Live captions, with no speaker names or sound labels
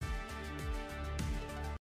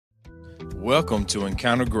Welcome to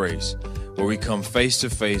Encounter Grace, where we come face to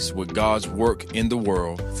face with God's work in the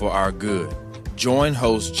world for our good. Join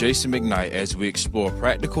host Jason McKnight as we explore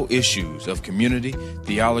practical issues of community,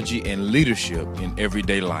 theology, and leadership in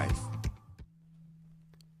everyday life.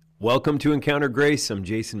 Welcome to Encounter Grace. I'm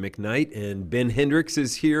Jason McKnight, and Ben Hendricks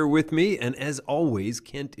is here with me. And as always,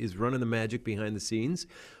 Kent is running the magic behind the scenes.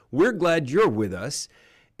 We're glad you're with us.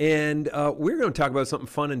 And we're going to talk about something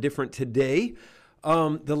fun and different today.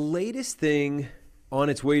 The latest thing on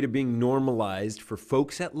its way to being normalized for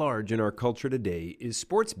folks at large in our culture today is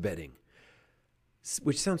sports betting,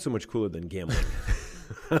 which sounds so much cooler than gambling.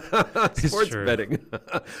 Sports betting.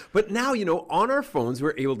 But now, on our phones,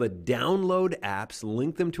 we're able to download apps,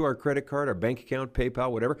 link them to our credit card, our bank account,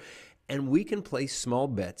 PayPal, whatever, and we can place small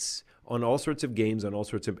bets on all sorts of games, on all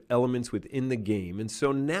sorts of elements within the game. And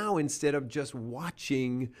so now, instead of just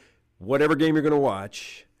watching whatever game you're going to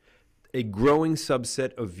watch, a growing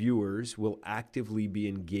subset of viewers will actively be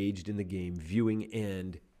engaged in the game, viewing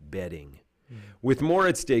and betting, with more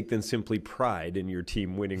at stake than simply pride in your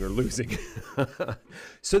team winning or losing.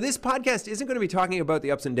 So this podcast isn't going to be talking about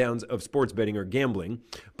the ups and downs of sports betting or gambling,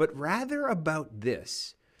 but rather about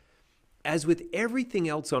this. As with everything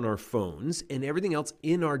else on our phones and everything else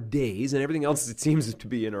in our days and everything else that seems to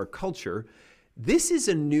be in our culture, this is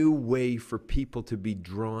a new way for people to be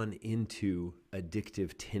drawn into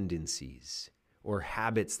addictive tendencies or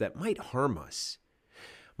habits that might harm us.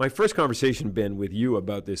 My first conversation, Ben, with you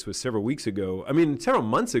about this was several months ago,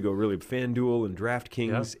 really, FanDuel and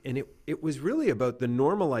DraftKings, and it was really about the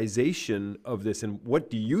normalization of this and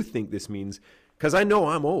what do you think this means? Because I know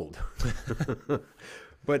I'm old.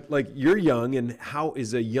 But you're young, and how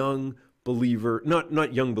is a young believer,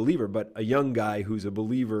 not young believer, but a young guy who's a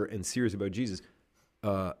believer and serious about Jesus,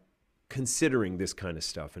 considering this kind of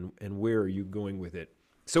stuff, and where are you going with it?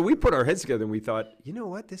 So we put our heads together and we thought, you know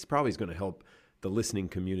what, this probably is going to help the listening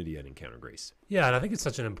community at Encounter Grace. Yeah, and I think it's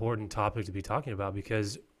such an important topic to be talking about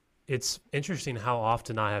because it's interesting how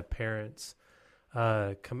often I have parents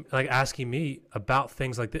asking me about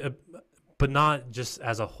things like that, but not just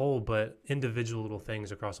as a whole, but individual little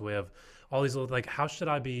things across the way of all these little, how should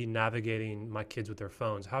I be navigating my kids with their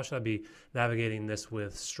phones? How should I be navigating this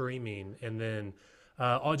with streaming? And then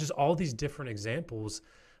all these different examples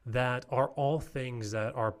that are all things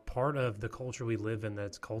that are part of the culture we live in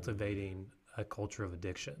that's cultivating a culture of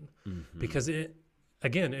addiction. Mm-hmm. Because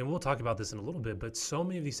again, and we'll talk about this in a little bit, but so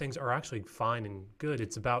many of these things are actually fine and good.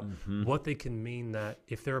 It's about what they can mean that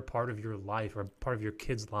if they're a part of your life or part of your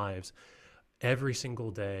kids' lives, every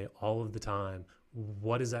single day, all of the time,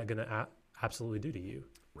 what is that going to absolutely do to you?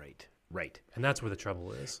 Right. And that's where the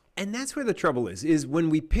trouble is. And that's where the trouble is when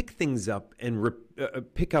we pick things up and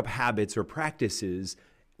pick up habits or practices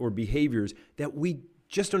or behaviors that we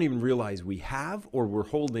just don't even realize we have or we're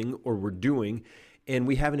holding or we're doing, and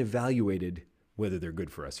we haven't evaluated whether they're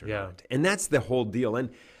good for us or not. And that's the whole deal. And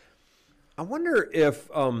I wonder if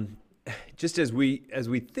just as we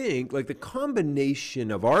think, the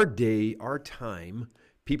combination of our day, our time,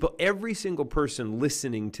 people, every single person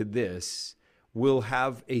listening to this will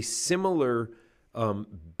have a similar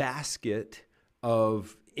basket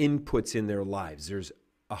of inputs in their lives. There's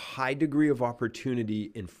a high degree of opportunity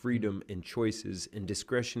and freedom and choices and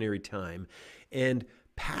discretionary time and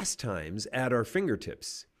pastimes at our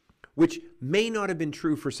fingertips, which may not have been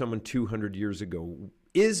true for someone 200 years ago,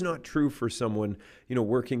 is not true for someone,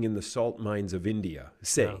 working in the salt mines of India,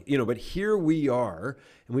 but here we are,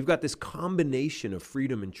 and we've got this combination of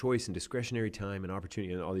freedom and choice and discretionary time and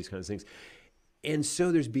opportunity and all these kinds of things. And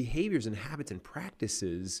so there's behaviors and habits and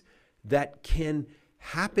practices that can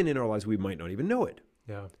happen in our lives. We might not even know it.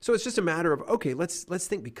 Yeah. So it's just a matter of, okay, let's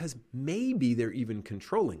think, because maybe they're even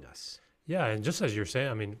controlling us. Yeah, and just as you're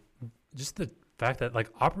saying, just the fact that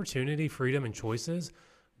opportunity, freedom, and choices,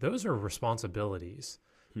 those are responsibilities,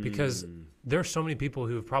 because there are so many people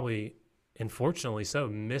who have probably, unfortunately so,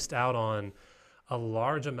 missed out on a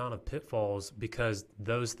large amount of pitfalls because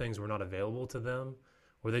those things were not available to them,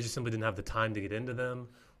 or they just simply didn't have the time to get into them.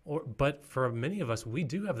 But for many of us, we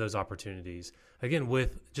do have those opportunities. Again,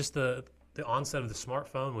 with just the onset of the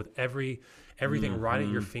smartphone, with everything right at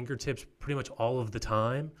your fingertips pretty much all of the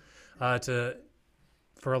time,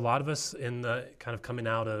 for a lot of us in the kind of coming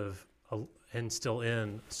out of and still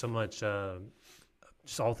in so much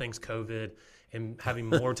just all things COVID and having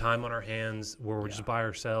more time on our hands where we're just by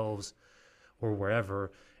ourselves or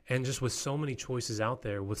wherever, and just with so many choices out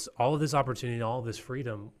there, with all of this opportunity and all of this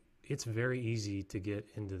freedom, it's very easy to get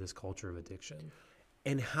into this culture of addiction.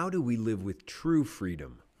 And how do we live with true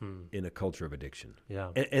freedom in a culture of addiction? Yeah.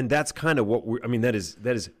 And that's kind of what that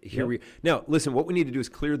is here. Now, listen, what we need to do is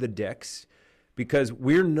clear the decks, because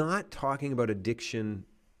we're not talking about addiction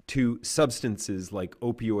to substances like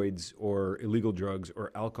opioids or illegal drugs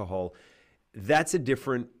or alcohol. That's a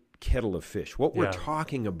different kettle of fish. What we're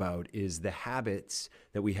talking about is the habits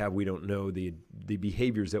that we have, we don't know, the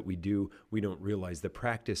behaviors that we do, we don't realize, the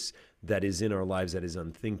practice that is in our lives that is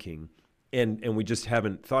unthinking, and we just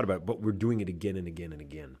haven't thought about it, but we're doing it again and again and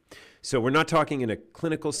again. So we're not talking in a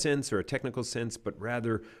clinical sense or a technical sense, but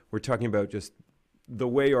rather we're talking about just the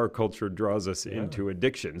way our culture draws us into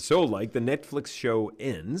addiction. So like the Netflix show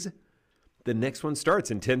ends, the next one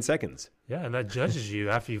starts in 10 seconds. Yeah, and that judges you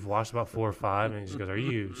after you've watched about 4 or 5, and it just goes, are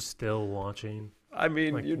you still watching? I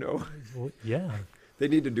mean, Well, yeah. They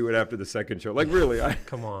need to do it after the second show. Like, really,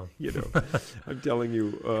 Come on. I'm telling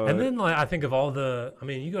you. And then I think of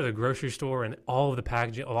you go to the grocery store and all of the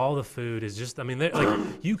packaging, all the food is just,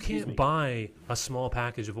 you can't buy a small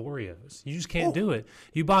package of Oreos. You just can't do it.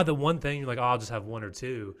 You buy the one thing, you're like, I'll just have 1 or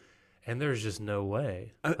 2. And there's just no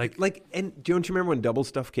way. And don't you remember when Double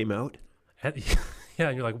Stuff came out? Yeah,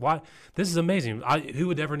 and you're like, why? This is amazing. Who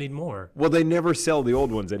would ever need more? Well, they never sell the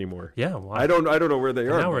old ones anymore. Yeah, I don't know where they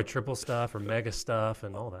are. Now we're at Triple Stuff or Mega Stuff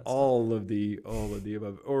and all that. All of the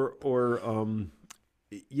above, or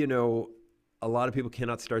a lot of people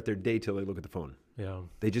cannot start their day till they look at the phone. Yeah,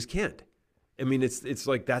 they just can't. I mean, it's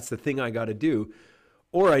like that's the thing I got to do.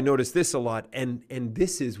 Or I notice this a lot, and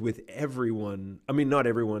this is with everyone. I mean, not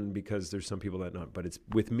everyone, because there's some people that not, but it's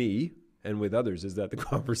with me. And with others, is that the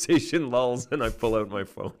conversation lulls and I pull out my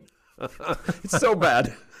phone. It's so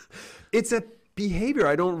bad. It's a behavior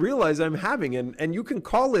I don't realize I'm having. And you can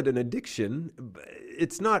call it an addiction.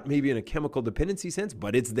 It's not maybe in a chemical dependency sense,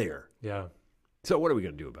 but it's there. Yeah. So what are we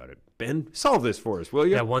going to do about it? Ben, solve this for us, will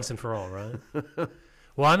you? Yeah, once and for all, right?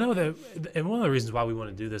 Well, I know that, and one of the reasons why we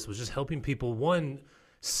want to do this was just helping people, one,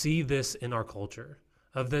 see this in our culture.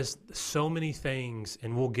 Of this, so many things,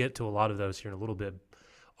 and we'll get to a lot of those here in a little bit,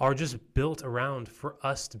 are just built around for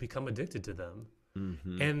us to become addicted to them.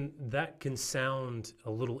 Mm-hmm. And that can sound a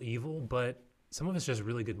little evil, but some of it's just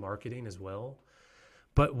really good marketing as well.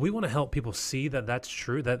 But we want to help people see that that's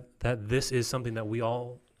true, that this is something that we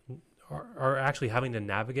all are actually having to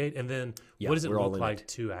navigate. And then what does it look like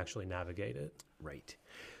to actually navigate it? Right.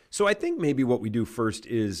 So I think maybe what we do first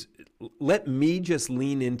is let me just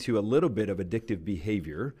lean into a little bit of addictive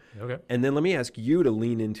behavior. Okay. And then let me ask you to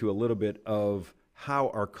lean into a little bit of how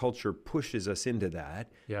our culture pushes us into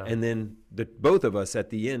that. Yeah. And then both of us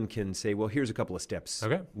at the end can say, well, here's a couple of steps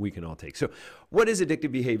we can all take. So what is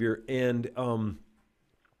addictive behavior? And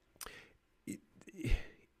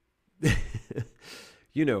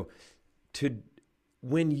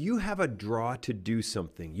when you have a draw to do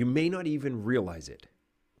something, you may not even realize it,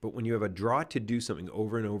 but when you have a draw to do something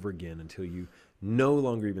over and over again until you no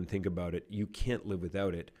longer even think about it, you can't live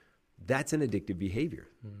without it, that's an addictive behavior.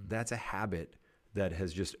 That's a habit that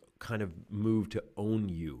has just kind of moved to own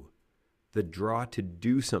you. The draw to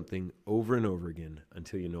do something over and over again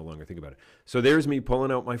until you no longer think about it. So there's me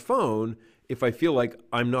pulling out my phone if I feel like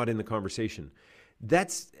I'm not in the conversation.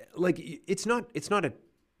 That's like, it's not a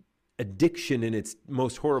addiction in its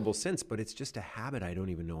most horrible sense, but it's just a habit I don't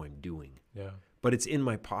even know I'm doing. Yeah. But it's in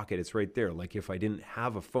my pocket. It's right there. Like if I didn't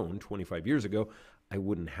have a phone 25 years ago, I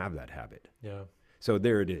wouldn't have that habit. Yeah. So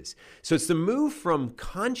there it is. So it's the move from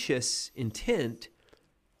conscious intent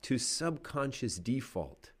to subconscious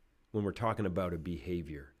default when we're talking about a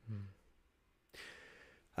behavior.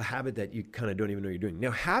 A habit that you kind of don't even know you're doing.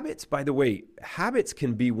 Now, habits, by the way, habits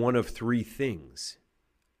can be one of 3 things.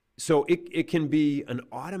 So it can be an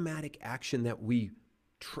automatic action that we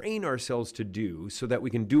train ourselves to do so that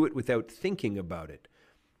we can do it without thinking about it.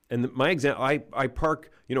 And my example, I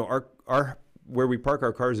park, our where we park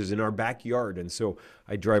our cars is in our backyard. And so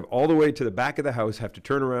I drive all the way to the back of the house, have to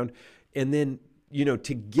turn around. And then,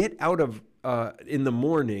 to get out of, in the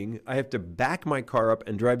morning, I have to back my car up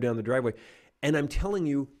and drive down the driveway. And I'm telling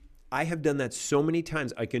you, I have done that so many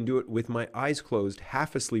times. I can do it with my eyes closed,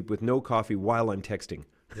 half asleep with no coffee while I'm texting.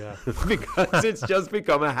 Yeah. Because it's just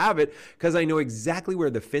become a habit, because I know exactly where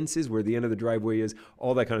the fence is, where the end of the driveway is,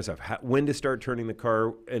 all that kind of stuff, when to start turning the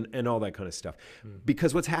car and all that kind of stuff.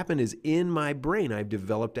 Because what's happened is in my brain, I've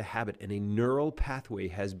developed a habit and a neural pathway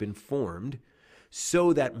has been formed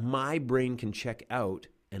so that my brain can check out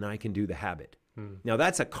and I can do the habit. Now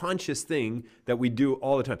that's a conscious thing that we do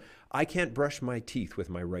all the time. I can't brush my teeth with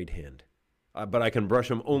my right hand. But I can brush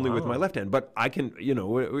them only with my left hand. But I can,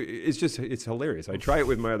 it's hilarious. I try it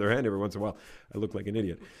with my other hand every once in a while. I look like an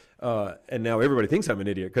idiot. And now everybody thinks I'm an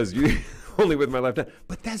idiot because only with my left hand.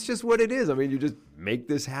 But that's just what it is. I mean, you just make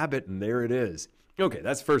this habit and there it is. Okay,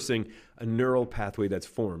 that's first thing, a neural pathway that's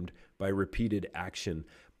formed by repeated action.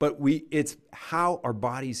 but it's how our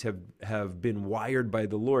bodies have been wired by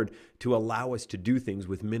the Lord to allow us to do things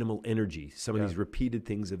with minimal energy, some of these repeated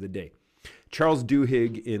things of the day. Charles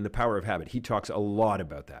Duhigg in The Power of Habit, he talks a lot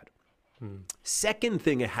about that. Second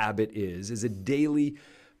thing a habit is a daily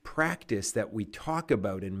practice that we talk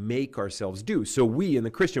about and make ourselves do. So we in the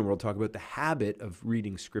Christian world talk about the habit of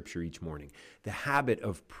reading Scripture each morning, the habit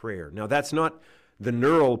of prayer. Now that's not the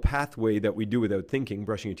neural pathway that we do without thinking,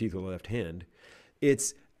 brushing your teeth with the left hand.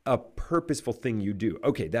 It's a purposeful thing you do.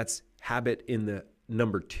 Okay, that's habit in the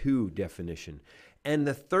number 2 definition. And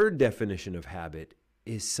the third definition of habit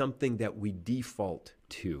is something that we default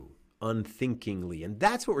to unthinkingly. And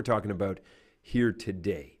that's what we're talking about here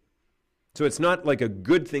today. So it's not like a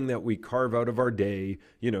good thing that we carve out of our day,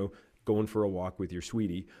 going for a walk with your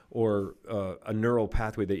sweetie, or a neural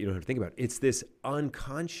pathway that you don't have to think about. It's this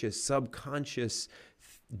unconscious, subconscious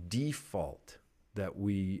default that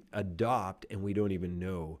we adopt and we don't even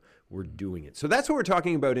know we're doing it. So that's what we're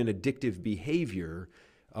talking about in addictive behavior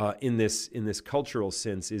in this cultural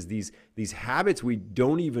sense, is these habits we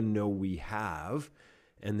don't even know we have,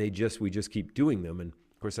 and we just keep doing them. And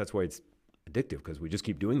of course that's why it's addictive, because we just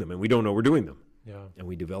keep doing them and we don't know we're doing them. Yeah. And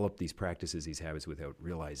we develop these practices, these habits without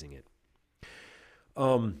realizing it.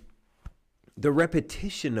 The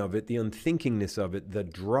repetition of it, the unthinkingness of it, the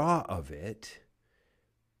draw of it,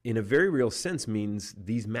 in a very real sense means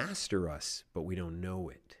these master us, but we don't know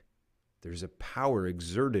it. There's a power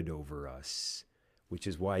exerted over us, which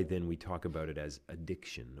is why then we talk about it as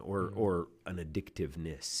addiction or an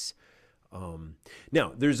addictiveness.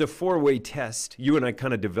 Now, there's a 4-way test. You and I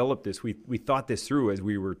kind of developed this. We thought this through as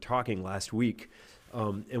we were talking last week,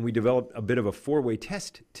 and we developed a bit of a 4-way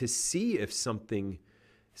test to see if something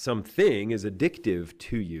is addictive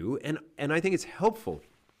to you, and I think it's helpful.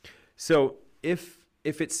 So if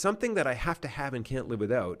it's something that I have to have and can't live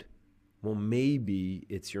without, well, maybe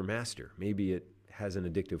it's your master. Maybe it has an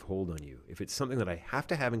addictive hold on you. If it's something that I have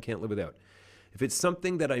to have and can't live without, if it's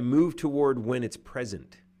something that I move toward when it's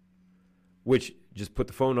present, which just put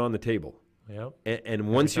the phone on the table. Yep. And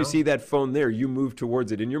once you see that phone there, you move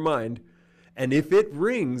towards it in your mind. And if it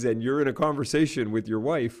rings and you're in a conversation with your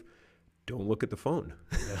wife, don't look at the phone.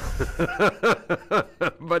 Yeah.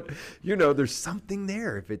 But, there's something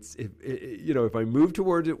there. If I move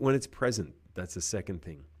towards it when it's present, that's the second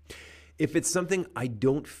thing. If it's something I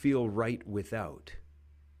don't feel right without,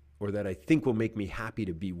 or that I think will make me happy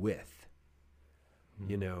to be with,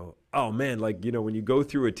 oh man, when you go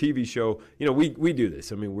through a TV show, we do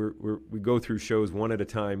this. I mean, we go through shows one at a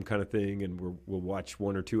time kind of thing, and we'll watch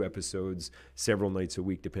 1 or 2 episodes several nights a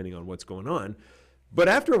week, depending on what's going on. But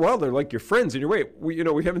after a while, they're like your friends, and you're, wait, we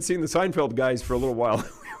haven't seen the Seinfeld guys for a little while.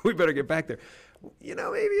 We better get back there. Maybe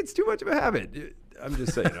it's too much of a habit. I'm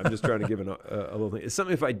just saying. I'm just trying to give a little thing. It's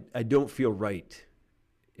something if I don't feel right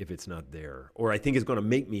if it's not there, or I think it's going to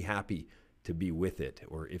make me happy to be with it,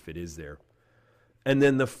 or if it is there. And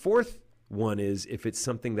then the fourth one is if it's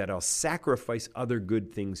something that I'll sacrifice other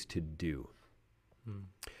good things to do.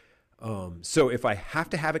 So if I have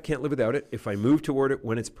to have it, can't live without it, if I move toward it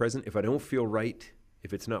when it's present, if I don't feel right,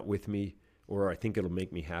 if it's not with me, or I think it'll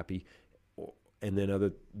make me happy, and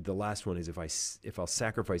then the last one is if I'll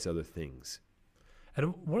sacrifice other things.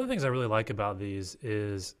 And one of the things I really like about these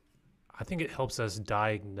is I think it helps us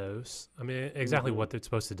diagnose, exactly what they're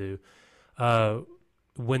supposed to do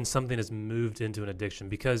when something is moved into an addiction,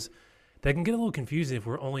 because that can get a little confusing if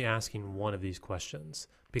we're only asking one of these questions,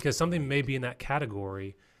 because something may be in that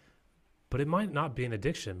category, but it might not be an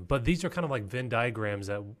addiction. But these are kind of like Venn diagrams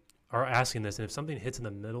that are asking this, and if something hits in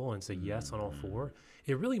the middle and it's a yes on all 4,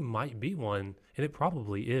 it really might be one, and it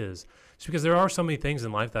probably is. Just because there are so many things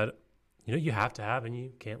in life that you have to have and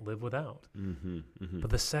you can't live without. But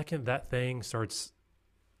the second that thing starts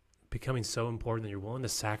becoming so important that you're willing to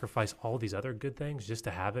sacrifice all these other good things just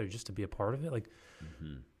to have it or just to be a part of it,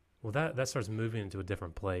 well, that starts moving into a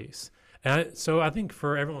different place. And so I think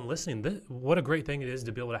for everyone listening, what a great thing it is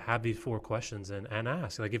to be able to have these 4 questions and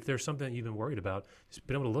ask. Like, if there's something that you've been worried about, just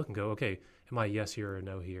being able to look and go, okay, am I yes here or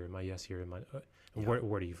no here? Am I yes here?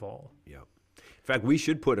 Where do you fall? Yeah. In fact, we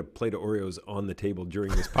should put a plate of Oreos on the table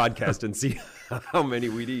during this podcast and see how many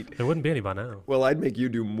we'd eat. There wouldn't be any by now. Well, I'd make you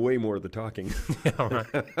do way more of the talking. Yeah,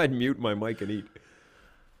 right. I'd mute my mic and eat.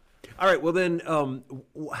 All right. Well, then,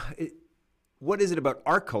 what is it about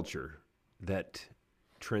our culture that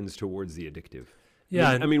trends towards the addictive?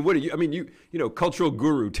 Yeah. What do you, cultural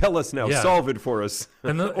guru, tell us now, solve it for us.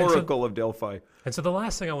 And the Oracle of Delphi. And so the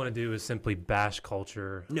last thing I want to do is simply bash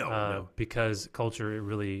culture. No. Because culture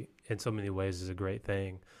really, in so many ways, is a great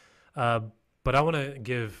thing. But I want to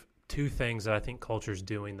give 2 things that I think culture is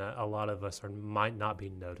doing that a lot of us might not be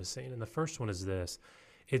noticing. And the first one is this.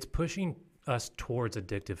 it's pushing us towards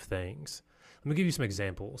addictive things. Let me give you some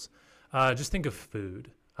examples. Just think of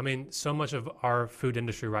food. I mean, so much of our food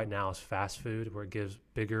industry right now is fast food, where it gives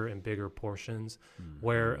bigger and bigger portions,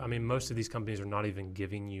 where, I mean, most of these companies are not even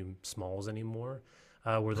giving you smalls anymore,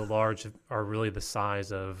 where the large are really the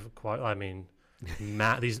size of,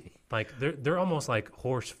 these, like, they're almost like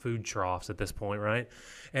horse food troughs at this point, right?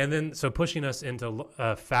 And then, so pushing us into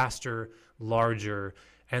faster, larger,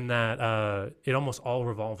 and that it almost all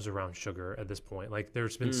revolves around sugar at this point. Like,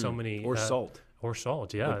 there's been so many... Or salt. Or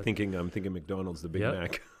salt, yeah. I'm thinking McDonald's, the Big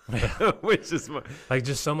Mac, which is like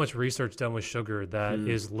just so much research done with sugar that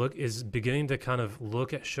is beginning to kind of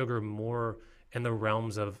look at sugar more in the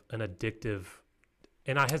realms of an addictive,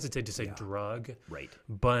 and I hesitate to say drug, right?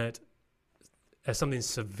 But as something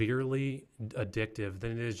severely addictive,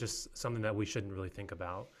 then it is just something that we shouldn't really think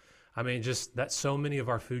about. I mean, just that so many of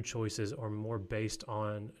our food choices are more based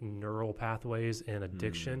on neural pathways and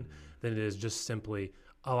addiction than it is just simply,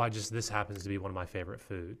 this happens to be one of my favorite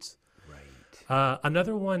foods. Right.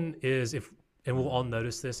 Another one is and we'll all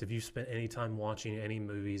notice this, if you spent any time watching any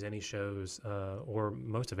movies, any shows, or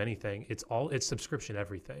most of anything, it's subscription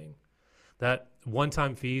everything. That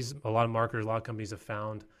one-time fees, a lot of marketers, a lot of companies have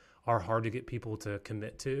found are hard to get people to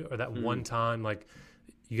commit to, or that one time, like,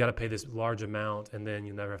 you got to pay this large amount and then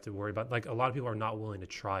you never have to worry about, like, a lot of people are not willing to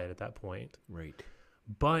try it at that point. Right.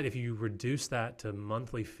 But if you reduce that to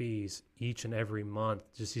monthly fees each and every month,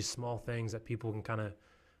 just these small things that people can kind of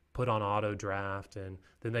put on auto draft, and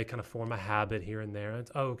then they kind of form a habit here and there.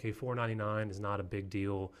 It's, okay, $4.99 is not a big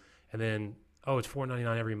deal. And then, it's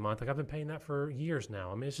 $4.99 every month. Like, I've been paying that for years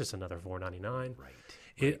now. I mean, it's just another $4.99. Right.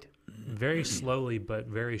 It very slowly but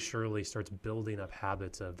very surely starts building up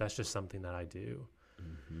habits of, that's just something that I do.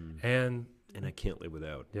 Mm-hmm. And I can't live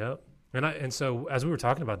without. Yep. And so as we were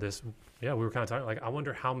talking about this, we were kind of talking, like, I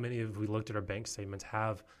wonder how many of we looked at our bank statements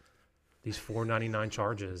have these $4.99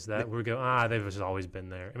 charges that we go, they've just always been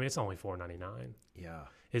there. I mean, it's only $4.99. Yeah.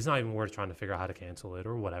 It's not even worth trying to figure out how to cancel it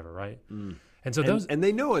or whatever, right? And so and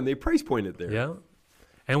they know, and they price point it there. Yeah.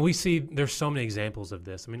 And we see there's so many examples of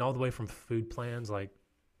this. I mean, all the way from food plans, like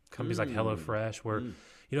companies like HelloFresh, where,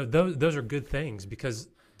 those are good things because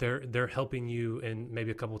they're helping you, and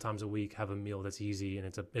maybe a couple of times a week, have a meal that's easy,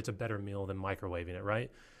 and it's a better meal than microwaving it,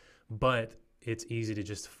 right? But it's easy to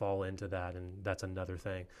just fall into that, and that's another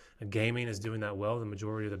thing. Gaming is doing that well. The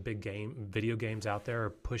majority of the big video games out there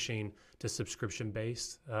are pushing to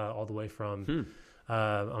subscription-based, all the way from,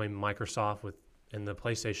 Microsoft and the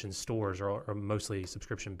PlayStation stores are mostly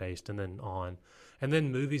subscription-based, and then on. And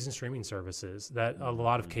then movies and streaming services, that a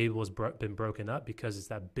lot of cable has been broken up because it's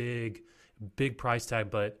that big price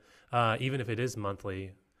tag, but even if it is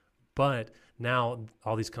monthly, but now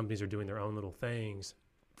all these companies are doing their own little things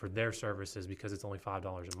for their services because it's only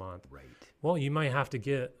 $5 a month. Right. Well, you might have to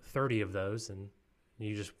get 30 of those, and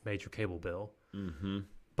you just made your cable bill. Mm-hmm.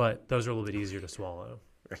 But those are a little bit easier to swallow.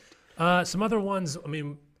 Right. Some other ones, I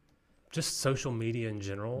mean, just social media in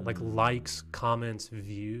general, like likes, comments,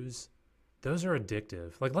 views. Those are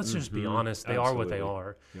addictive. Like, let's just be honest. They are what they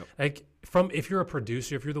are. Yep. Like, if you're a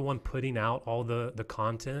producer, if you're the one putting out all the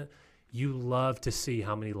content, you love to see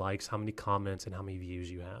how many likes, how many comments, and how many views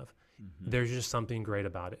you have. Mm-hmm. There's just something great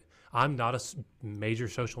about it. I'm not a major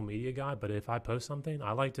social media guy, but if I post something,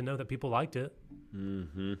 I like to know that people liked it.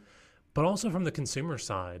 Mm-hmm. But also from the consumer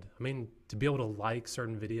side, I mean, to be able to like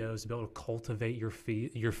certain videos, to be able to cultivate your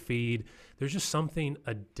feed, there's just something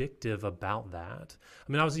addictive about that.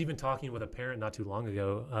 I mean, I was even talking with a parent not too long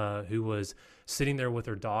ago who was sitting there with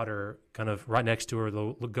her daughter kind of right next to her,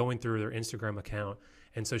 going through their Instagram account.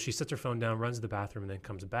 And so she sets her phone down, runs to the bathroom, and then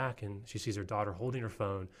comes back, and she sees her daughter holding her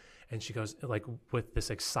phone. And she goes, like, with this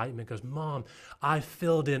excitement, goes, "Mom, I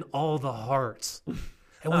filled in all the hearts,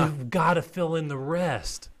 and we've got to fill in the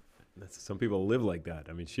rest." Some people live like that.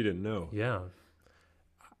 I mean, she didn't know. Yeah.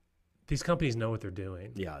 These companies know what they're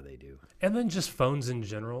doing. Yeah, they do. And then just phones in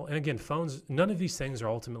general. And again, phones, none of these things are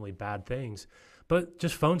ultimately bad things, but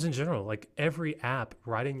just phones in general. Like, every app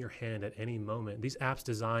right in your hand at any moment. These apps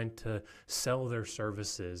designed to sell their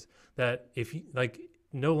services, that if you, like,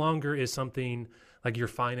 no longer is something like your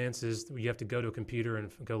finances, you have to go to a computer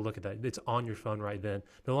and go look at that. It's on your phone right then.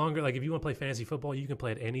 No longer, like, if you want to play fantasy football, you can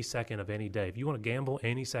play it any second of any day. If you want to gamble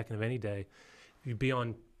any second of any day, you'd be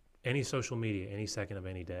on any social media any second of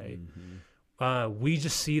any day. Mm-hmm. We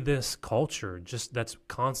just see this culture just that's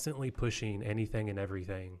constantly pushing anything and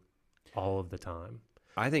everything all of the time.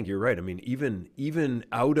 I think you're right. I mean, even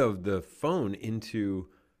out of the phone into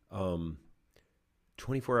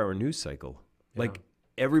 24-hour news cycle, like,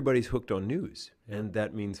 everybody's hooked on news, and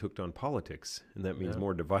that means hooked on politics, and that means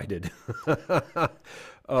more divided.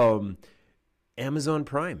 And Amazon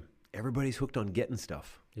Prime. Everybody's hooked on getting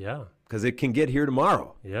stuff Yeah. because it can get here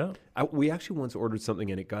tomorrow. Yeah. We actually once ordered something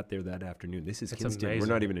and it got there that afternoon. This is It's Kinston. amazing.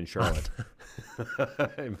 We're not even in Charlotte.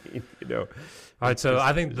 I mean, All right, so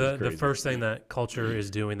I think it's the crazy. first thing that culture is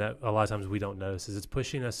doing that a lot of times we don't notice is it's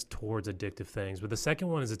pushing us towards addictive things. But the second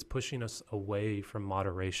one is it's pushing us away from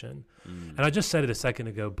moderation. And I just said it a second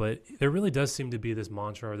ago, but there really does seem to be this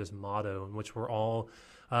mantra or this motto in which we're all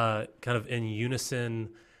kind of in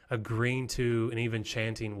unison, agreeing to and even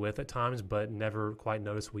chanting with at times, but never quite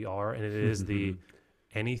notice we are. And it is the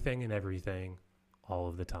anything and everything all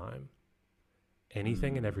of the time.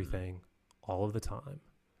 Anything and everything all of the time,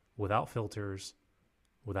 without filters,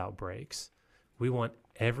 without breaks. We want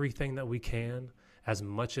everything that we can, as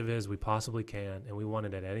much of it as we possibly can, and we want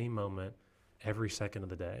it at any moment, every second of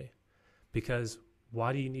the day. Because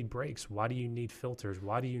why do you need breaks? Why do you need filters?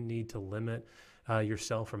 Why do you need to limit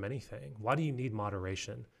yourself from anything? Why do you need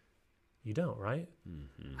moderation? You don't, right?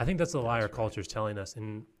 I think that's the lie our culture is telling us.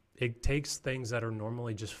 And it takes things that are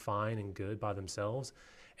normally just fine and good by themselves,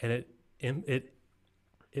 and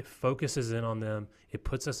it focuses in on them. It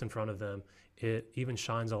puts us in front of them. It even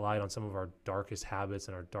shines a light on some of our darkest habits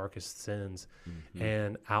and our darkest sins.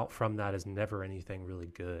 And out from that is never anything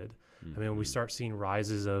really good. I mean, we start seeing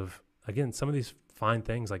rises of, again, some of these fine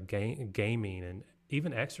things like gaming and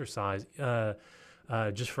even exercise,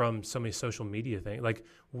 just from so many social media things. Like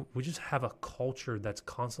we just have a culture that's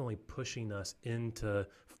constantly pushing us into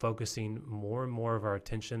focusing more and more of our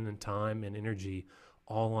attention and time and energy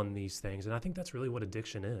all on these things. And I think that's really what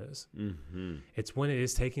addiction is. It's when it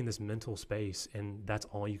is taking this mental space and that's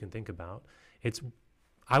all you can think about.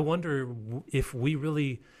 I wonder if we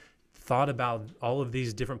really thought about all of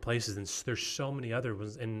these different places, and there's so many other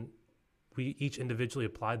ones, and we each individually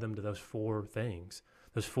applied them to those four things,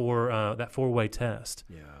 that four-way test.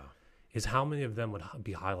 Yeah. Is how many of them would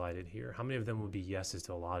be highlighted here? How many of them would be yeses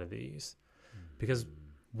to a lot of these? Because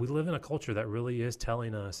we live in a culture that really is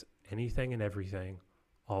telling us anything and everything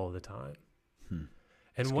all of the time. And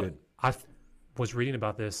That's what good. I was reading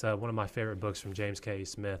about this, one of my favorite books from James K.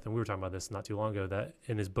 Smith, and we were talking about this not too long ago, that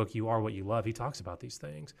in his book, You Are What You Love, he talks about these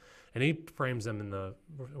things. And he frames them in the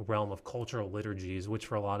realm of cultural liturgies, which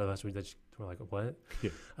for a lot of us, we're like, what?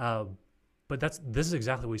 Yeah. But this is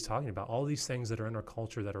exactly what he's talking about. All these things that are in our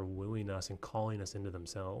culture that are wooing us and calling us into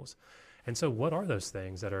themselves. And so what are those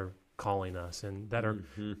things that are calling us and that are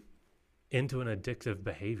into an addictive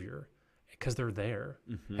behavior? Because they're there.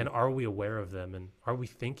 And are we aware of them? And are we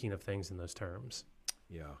thinking of things in those terms?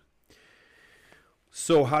 Yeah.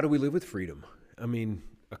 So how do we live with freedom? I mean,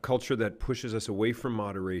 a culture that pushes us away from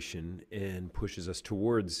moderation and pushes us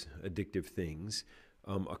towards addictive things.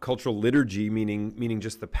 A cultural liturgy, meaning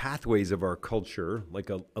just the pathways of our culture, like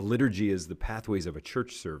a liturgy is the pathways of a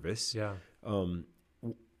church service. Yeah.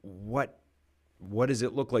 What does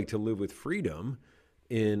it look like to live with freedom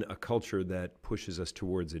in a culture that pushes us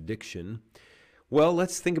towards addiction? Well,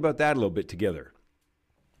 let's think about that a little bit together.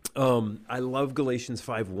 I love Galatians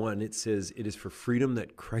 5:1. It says, "It is for freedom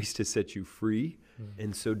that Christ has set you free,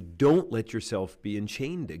 and so don't let yourself be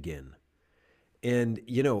enchained again." And,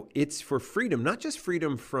 it's for freedom, not just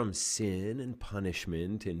freedom from sin and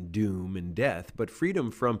punishment and doom and death, but freedom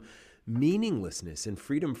from meaninglessness and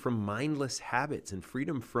freedom from mindless habits and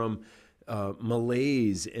freedom from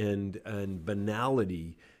malaise and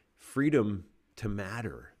banality, freedom to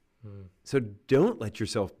matter. So don't let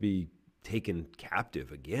yourself be taken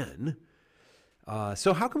captive again.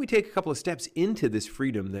 So how can we take a couple of steps into this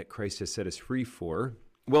freedom that Christ has set us free for?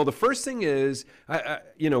 Well, the first thing is,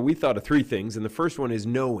 we thought of three things, and the first one is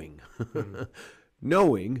knowing.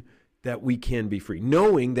 Knowing that we can be free.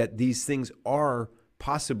 Knowing that these things are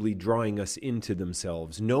possibly drawing us into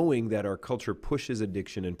themselves. Knowing that our culture pushes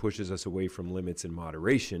addiction and pushes us away from limits and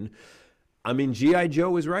moderation. I mean, G.I.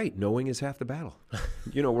 Joe is right. Knowing is half the battle.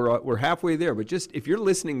 We're halfway there. But just if you're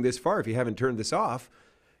listening this far, if you haven't turned this off,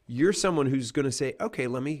 you're someone who's going to say, okay,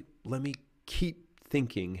 let me keep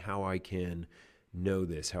thinking how I can know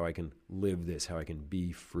this, how I can live this, how I can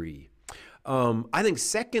be free. I think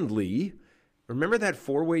secondly, remember that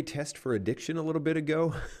four-way test for addiction a little bit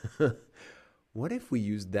ago? What if we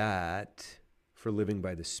use that for living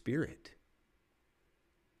by the Spirit?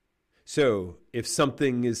 So if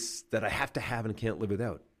something is that I have to have and can't live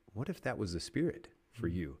without, what if that was the Spirit for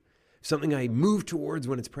you? Something I move towards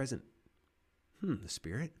when it's present. The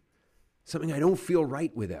Spirit. Something I don't feel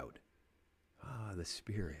right without. The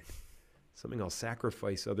Spirit. Something I'll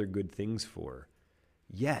sacrifice other good things for.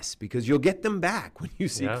 Yes, because you'll get them back when you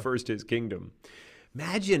seek first His kingdom.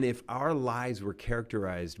 Imagine if our lives were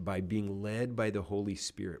characterized by being led by the Holy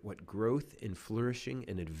Spirit. What growth and flourishing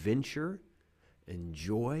and adventure and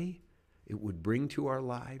joy it would bring to our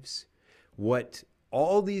lives, what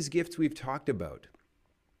all these gifts we've talked about,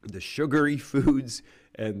 the sugary foods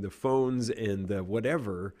and the phones and the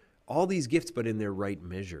whatever, all these gifts, but in their right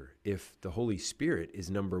measure. If the Holy Spirit is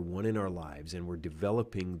number one in our lives and we're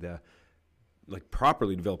developing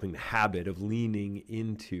properly developing the habit of leaning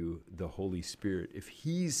into the Holy Spirit, if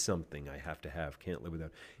he's something I have to have, can't live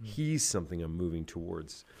without, he's something I'm moving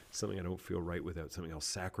towards, something I don't feel right without, something I'll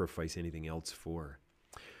sacrifice anything else for.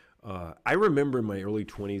 I remember in my early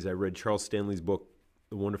 20s, I read Charles Stanley's book,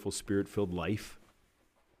 The Wonderful Spirit-Filled Life.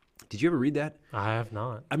 Did you ever read that? I have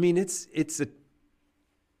not. I mean, it's a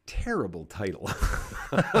terrible title.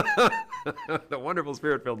 The Wonderful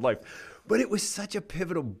Spirit-Filled Life. But it was such a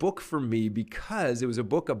pivotal book for me because it was a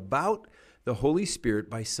book about the Holy Spirit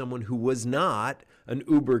by someone who was not an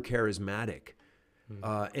uber charismatic.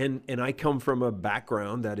 And I come from a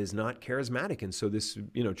background that is not charismatic. And so this,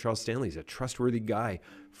 Charles Stanley's a trustworthy guy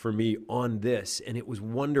for me on this. And it was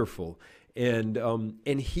wonderful. And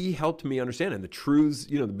he helped me understand, and the truths,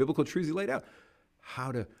 the biblical truths he laid out,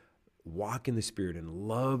 how to walk in the Spirit and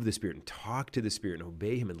love the Spirit and talk to the Spirit and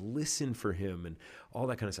obey him and listen for him and all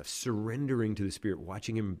that kind of stuff, surrendering to the Spirit,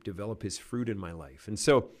 watching him develop his fruit in my life. And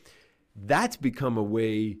so that's become a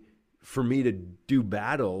way for me to do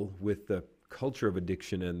battle with the culture of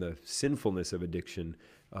addiction and the sinfulness of addiction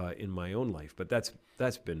in my own life. But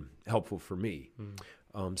that's been helpful for me.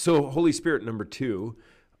 So Holy Spirit, number 2.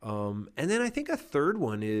 And then I think a third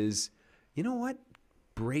one is,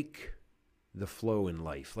 break the flow in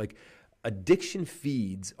life. Like, addiction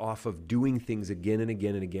feeds off of doing things again and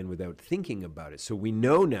again and again without thinking about it. So we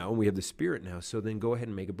know now, and we have the Spirit now, so then go ahead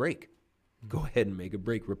and make a break. Go ahead and make a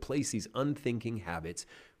break. Replace these unthinking habits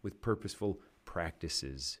with purposeful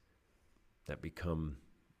practices that become,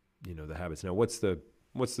 the habits. Now, what's the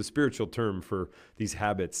spiritual term for these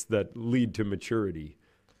habits that lead to maturity?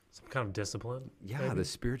 Some kind of discipline? Yeah, maybe? The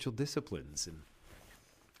spiritual disciplines. And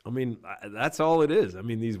that's all it is.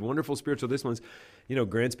 These wonderful spiritual disciplines.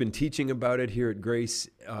 Grant's been teaching about it here at Grace,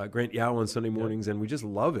 Grant Yao on Sunday mornings, and we just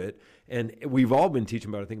love it. And we've all been teaching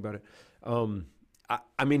about it, think about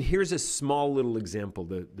it. Here's a small little example.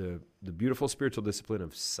 The beautiful spiritual discipline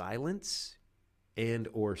of silence and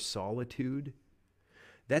or solitude.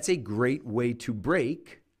 That's a great way to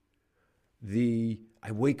break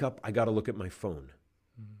I wake up, I got to look at my phone.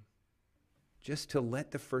 Just to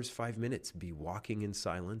let the first 5 minutes be walking in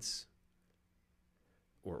silence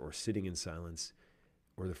or sitting in silence,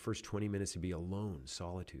 or the first 20 minutes to be alone,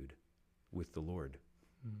 solitude with the Lord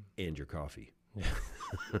and your coffee.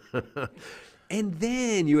 Yeah. And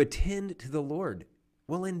then you attend to the Lord.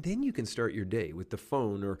 Well, and then you can start your day with the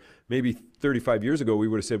phone, or maybe 35 years ago we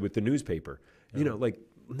would have said with the newspaper. Yeah.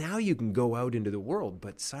 Now you can go out into the world,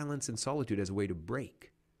 but silence and solitude as a way to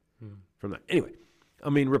break from that. Anyway,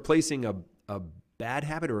 replacing a bad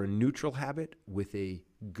habit or a neutral habit with a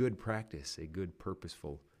good practice, a good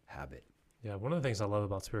purposeful habit. Yeah, one of the things I love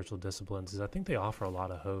about spiritual disciplines is I think they offer a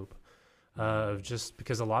lot of hope. Just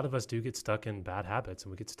because a lot of us do get stuck in bad habits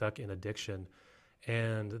and we get stuck in addiction.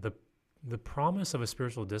 And the promise of a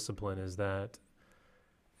spiritual discipline is that,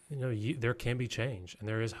 there can be change and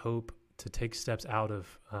there is hope to take steps out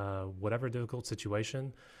of whatever difficult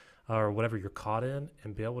situation or whatever you're caught in,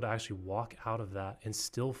 and be able to actually walk out of that and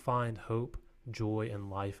still find hope, joy, and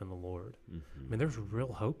life in the Lord. Mm-hmm. There's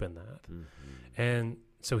real hope in that. Mm-hmm. And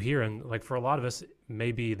so here, and for a lot of us,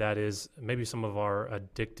 maybe some of our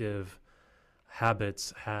addictive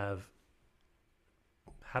habits have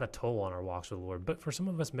had a toll on our walks with the Lord, but for some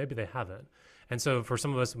of us, maybe they haven't. And so for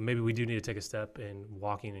some of us, maybe we do need to take a step in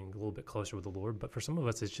walking a little bit closer with the Lord. But for some of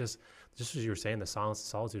us, it's just as you were saying, the silence and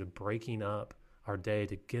solitude of breaking up our day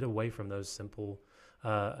to get away from those simple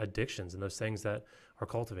addictions and those things that are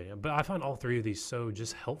cultivating. But I find all three of these so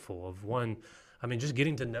just helpful. Of one, just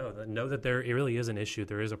getting to know that there it really is an issue.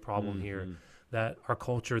 There is a problem here, that our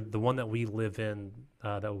culture, the one that we live in,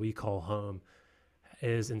 that we call home,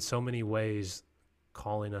 is in so many ways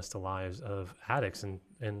calling us to lives of addicts, and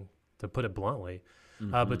to put it bluntly,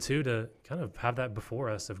 but two, to kind of have that before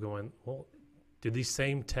us of going, well, do these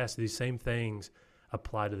same tests, these same things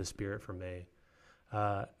apply to the Spirit for me?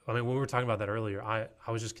 When we were talking about that earlier, I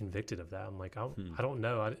was just convicted of that. I'm like, I don't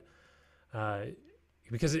know.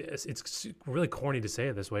 Because it's really corny to say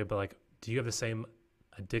it this way, but do you have the same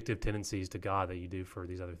addictive tendencies to God that you do for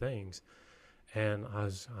these other things? And I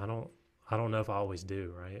don't know if I always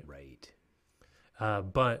do, right? Right.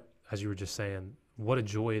 But as you were just saying, what a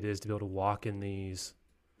joy it is to be able to walk in these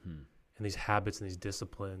habits and these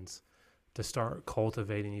disciplines, to start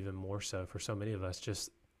cultivating even more so for so many of us,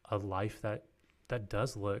 just a life that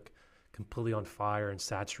does look completely on fire and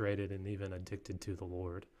saturated and even addicted to the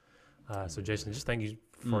Lord. So Jason, just thank you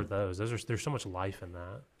for those. There's so much life in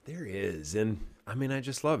that. There is, and I mean, I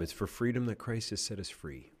just love it. It's for freedom that Christ has set us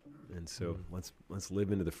free, and so let's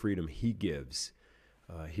live into the freedom He gives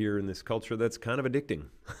here in this culture that's kind of addicting.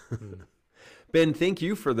 Ben, thank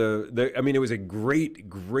you for the. I mean, it was a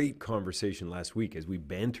great conversation last week as we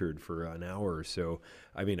bantered for an hour or so.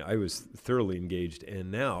 I mean, I was thoroughly engaged,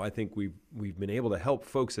 and now I think we've been able to help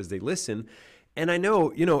folks as they listen. And I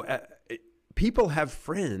know, people have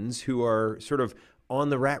friends who are sort of on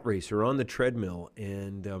the rat race or on the treadmill,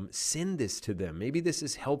 and send this to them. Maybe this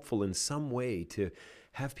is helpful in some way to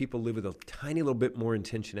have people live with a tiny little bit more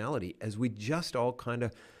intentionality as we just all kind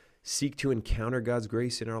of seek to encounter God's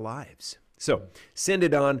grace in our lives. So send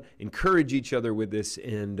it on, encourage each other with this,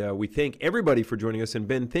 and we thank everybody for joining us. And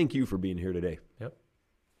Ben, thank you for being here today. Yep.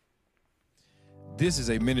 This is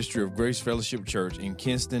a ministry of Grace Fellowship Church in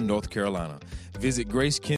Kinston, North Carolina. Visit Grace